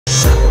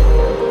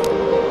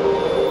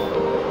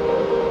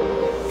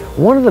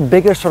One of the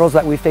biggest hurdles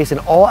that we face in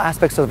all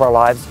aspects of our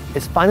lives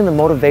is finding the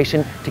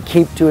motivation to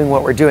keep doing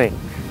what we're doing.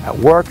 At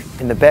work,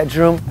 in the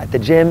bedroom, at the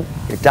gym,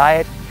 your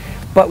diet.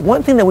 But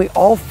one thing that we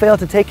all fail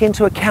to take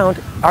into account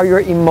are your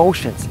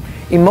emotions.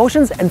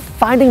 Emotions and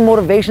finding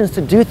motivations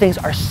to do things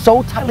are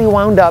so tightly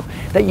wound up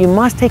that you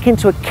must take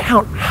into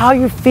account how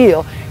you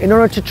feel in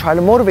order to try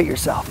to motivate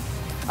yourself.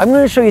 I'm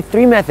going to show you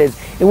 3 methods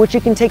in which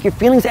you can take your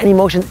feelings and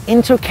emotions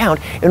into account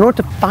in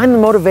order to find the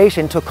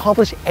motivation to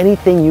accomplish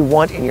anything you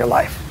want in your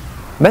life.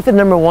 Method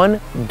number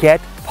 1, get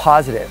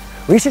positive.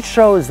 Research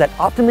shows that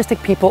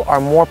optimistic people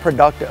are more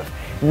productive.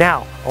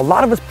 Now, a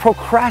lot of us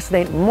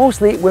procrastinate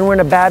mostly when we're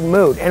in a bad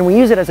mood, and we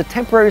use it as a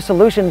temporary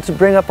solution to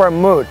bring up our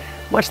mood,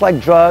 much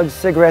like drugs,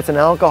 cigarettes, and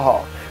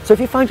alcohol. So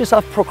if you find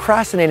yourself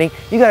procrastinating,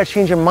 you gotta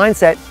change your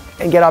mindset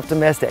and get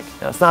optimistic.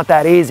 Now, it's not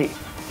that easy.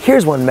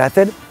 Here's one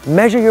method: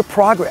 measure your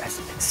progress.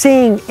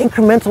 Seeing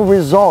incremental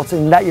results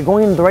and that you're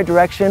going in the right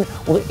direction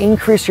will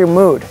increase your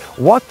mood.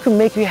 What could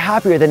make you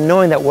happier than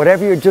knowing that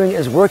whatever you're doing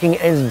is working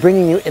and is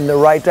bringing you in the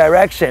right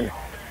direction?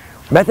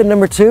 Method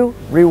number 2,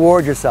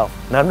 reward yourself.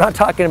 Now, I'm not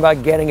talking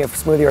about getting a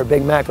smoothie or a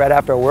Big Mac right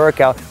after a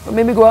workout, but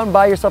maybe go out and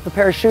buy yourself a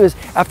pair of shoes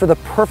after the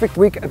perfect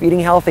week of eating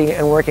healthy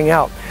and working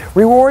out.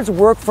 Rewards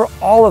work for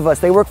all of us.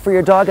 They work for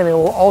your dog and they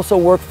will also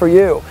work for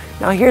you.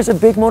 Now, here's a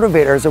big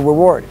motivator as a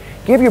reward.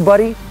 Give your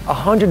buddy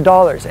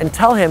 $100 and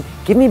tell him,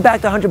 give me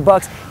back the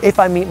 $100 if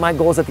I meet my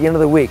goals at the end of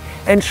the week.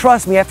 And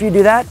trust me, after you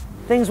do that,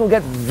 things will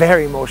get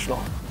very emotional.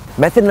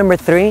 Method number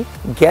 3,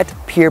 get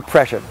peer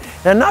pressure.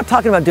 Now, I'm not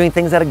talking about doing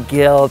things out of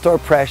guilt or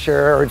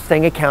pressure or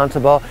staying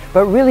accountable,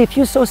 but really if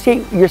you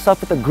associate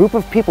yourself with a group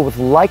of people with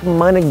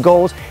like-minded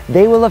goals,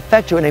 they will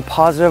affect you in a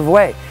positive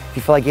way. If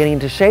you feel like getting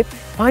into shape,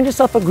 find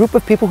yourself a group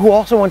of people who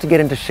also want to get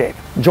into shape.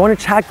 Join a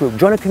chat group,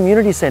 join a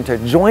community center,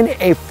 join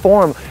a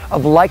forum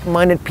of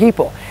like-minded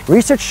people.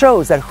 Research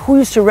shows that who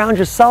you surround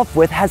yourself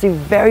with has a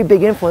very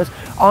big influence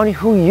on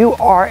who you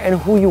are and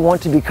who you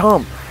want to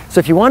become. So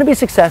if you want to be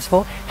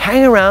successful,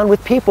 hang around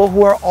with people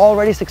who are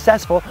already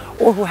successful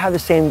or who have the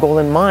same goal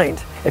in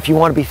mind. If you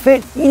want to be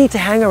fit, you need to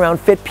hang around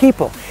fit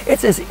people.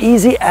 It's as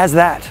easy as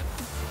that.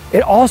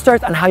 It all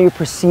starts on how you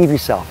perceive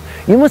yourself.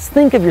 You must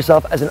think of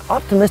yourself as an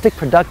optimistic,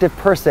 productive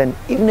person,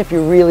 even if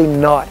you're really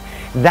not.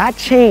 That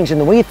change in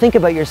the way you think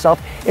about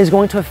yourself is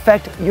going to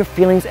affect your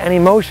feelings and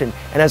emotion.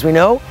 And as we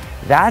know,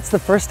 that's the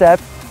first step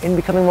in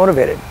becoming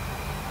motivated.